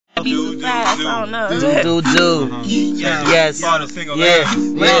might be too fast. I don't know. Do. Yes. Yeah.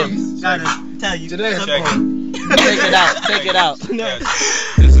 Gotta tell you. Take it out.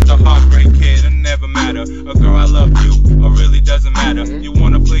 This is the heartbreak kid, it never matter. A girl, I love you, or really doesn't matter. You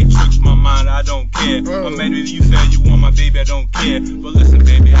wanna play tricks, my mind, I don't care. Or maybe you say you want my baby, I don't care. But listen,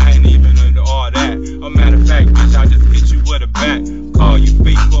 baby, I ain't even into all that. A matter of fact, bitch, I just hit you with a bat. Call you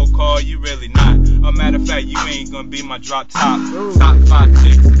Facebook, call you really not. A matter of fact, you ain't gonna be my drop top. Top 5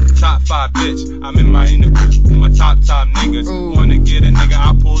 chicks, top 5 bitch. I'm in my interview with my top niggas. Wanna get a nigga,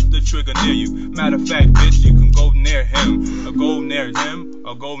 I pulled the trigger near you. Matter of fact, bitch, you can go near him, or go near him,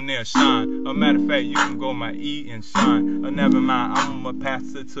 or go near Shine. A matter of fact, you can go my E and Shine. Or never mind, I'ma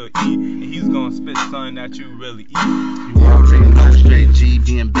pass it to E, and he's gonna spit something that you really eat. You already know straight G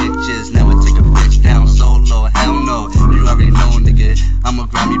being bitches. Never take a bitch down solo. Hell no. You already know, nigga. I'm a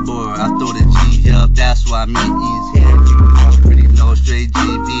Grammy boy. I throw the G up. That's why me E's here. You already know straight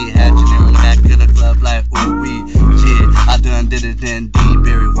GB hatching in the back of the club like ooh wee. Yeah, I done did it then D.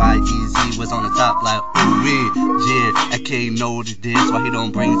 Barry YEZ was on the top like ooh wee. Yeah, I can't know the this. Why he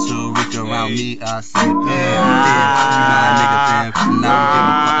don't bring two Rick around me? I say damn. You my nigga fam. Now I'm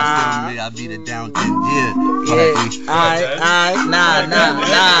giving fuck. I still me. I beat it down 10 years.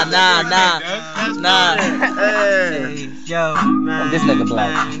 Nah. Yo, man. This nigga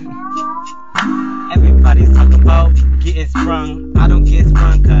black. Everybody's talking about getting sprung. I don't get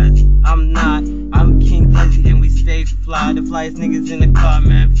sprung cause I'm not. I'm King Dizzy and we stay fly. The flyest niggas in the car,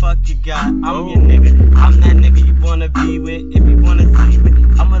 man. Fuck you, God. I'm your nigga. I'm that nigga you wanna be with. If you wanna see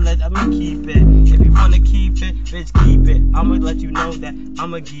it, I'ma keep it. If you wanna keep it, bitch, keep it. I'ma let you know that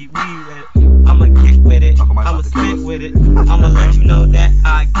I'ma get weed with it. I'ma get with it. I'ma spit with it. I'ma let you know that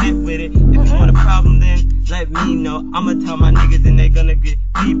I get with it. If you want a problem, then let me know. I'ma tell my niggas and they gonna get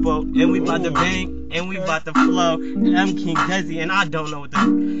people. And we about to bang. And we about to flow. I'm King Dizzy and I don't know what to do.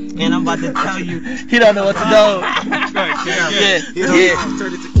 And I'm about to tell you, he don't know what to do. Yeah.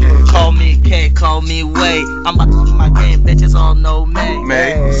 Call me K, call me Way. I'm about to do my game, bitches all know me.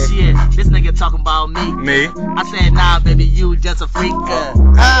 Shit, this nigga talking about me. I said, nah, baby, you just a freak.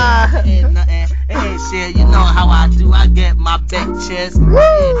 Ain't nothing, ain't shit. You know how I do. I get my bitches.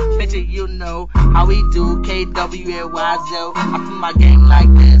 Bitches, you know how we do. KWAYZ. I do my game like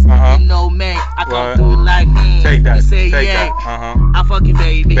this. You know me. I come through like me. Take that. You say Take yeah. that. I fuck you,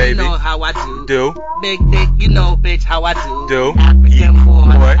 baby. You know how I do. Big dick, you know, bitch, how I do. African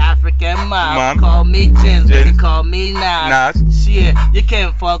boy, African mom. Call me Jins, baby, call me Nas. Shit, you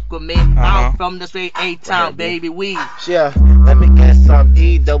can't fuck with me. I'm from the straight A-town, baby, we. Yeah, let me get some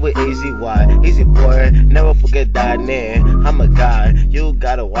E-double-A-Z-Y. Easy boy, never forget that name. I'm a guy, you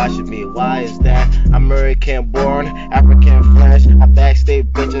gotta watch me. Why is that? American born, African flesh. I backstage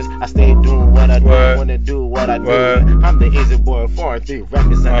bitches, I stay doing what I do. Wanna do what I do. I'm the easy boy, 4 and 3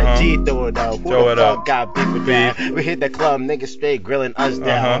 represent a G, throw it up. Who the fuck got beef with that? We hit the club, niggas straight grilling us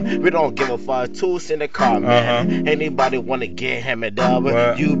down. We don't give a fuck, tools in the car, man. Anybody wanna get hammered up?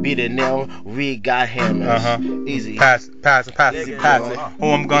 You be the nail, we got hammers. Easy. Pass it.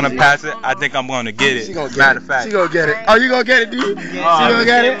 Who I'm gonna pass it? I think I'm gonna get it. Matter of fact. She gonna get it. Oh, you gonna get it, D? She gonna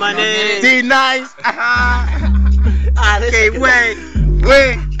get it? My name. D nice. Can't wait.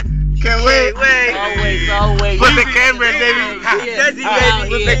 Can't wait. Always. Put the camera, baby. Dizzy, baby.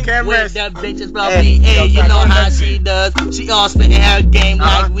 Put the camera. With that bitches from me. Hey, you know how she does. She all spitting her game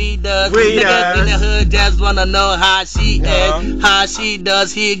like we does. Niggas in the hood just wanna know how she is. How she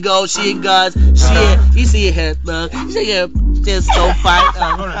does. He goes, she goes. Shit, you see her, thug. You see her just so fine.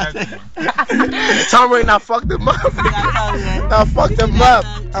 Tell me now, fuck them up. Now fuck them up.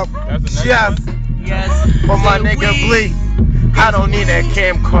 Yes. For my nigga Bleak. I don't need a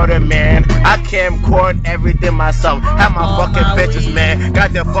camcorder, man. I camcord everything myself. Have my fucking bitches, man.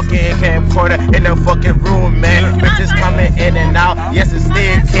 Got the fucking camcorder in the fucking room, man. Bitches coming in and out. Yes, it's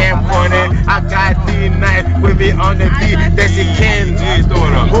still camcorder. I got D9 with me on the beat. That's the king.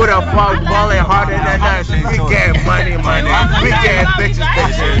 Who the fuck ballin' harder than us? We get money. We get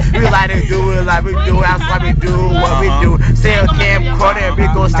bitches. We like to do it like we do. That's why we do what we do. Stay a camcorder. We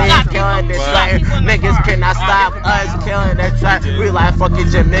gon' stay killing this right. Niggas cannot stop us killing this. We like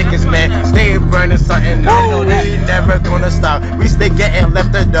fucking Jamaicans, man. Stay burning something. No, we never gonna stop. We stay getting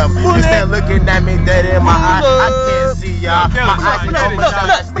left it up. You stay looking at me dead in my eye. I can't see y'all. My eyes are open.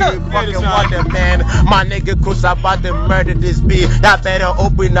 I stay fucking wonder, man. My nigga Kush about to murder this beat. Y'all better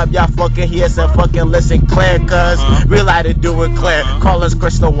open up y'all fucking ears and fucking listen clear, cuz we like to do it clear. Call us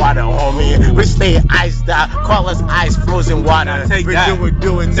crystal water, homie. We stay iced out. Call us ice frozen water. We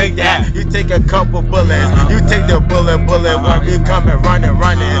do it, take that. You take a couple bullets. You take the bullet. when we coming, running.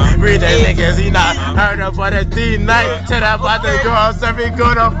 Read that niggas, he not heard of what a D-night. Tell that about the girls, so we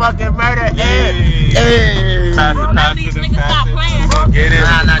go to fucking murder. Hey. Pass it. Get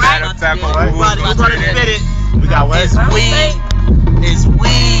it. We got what? It's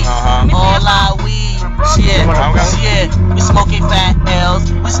weed. All our weed. Shit. We smoking fat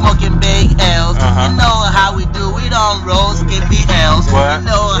L's. We smoking big L's. You know how we do. We don't roll skippy L's. You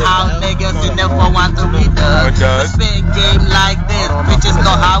know how niggas in there for want to be done. We spit game like this. Bitches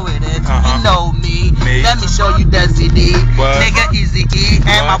know how it is. You know me. Let me show you the CD. Nigga Easy E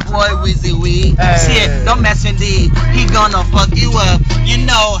and my boy Wizzy Wee. Shit, don't mess with D. He gonna fuck you up. You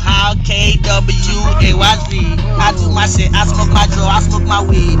know how KWAYZ. I do my shit. I smoke my joe. I smoke my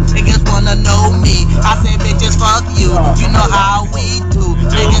weed. Niggas wanna know me. I say bitches fuck you. You know how we do.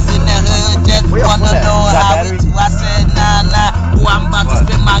 Niggas in the hood just wanna know how we do. I said nah. Who I'm about to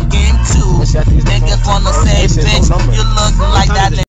spin my game too. Niggas wanna say bitch. You look like that.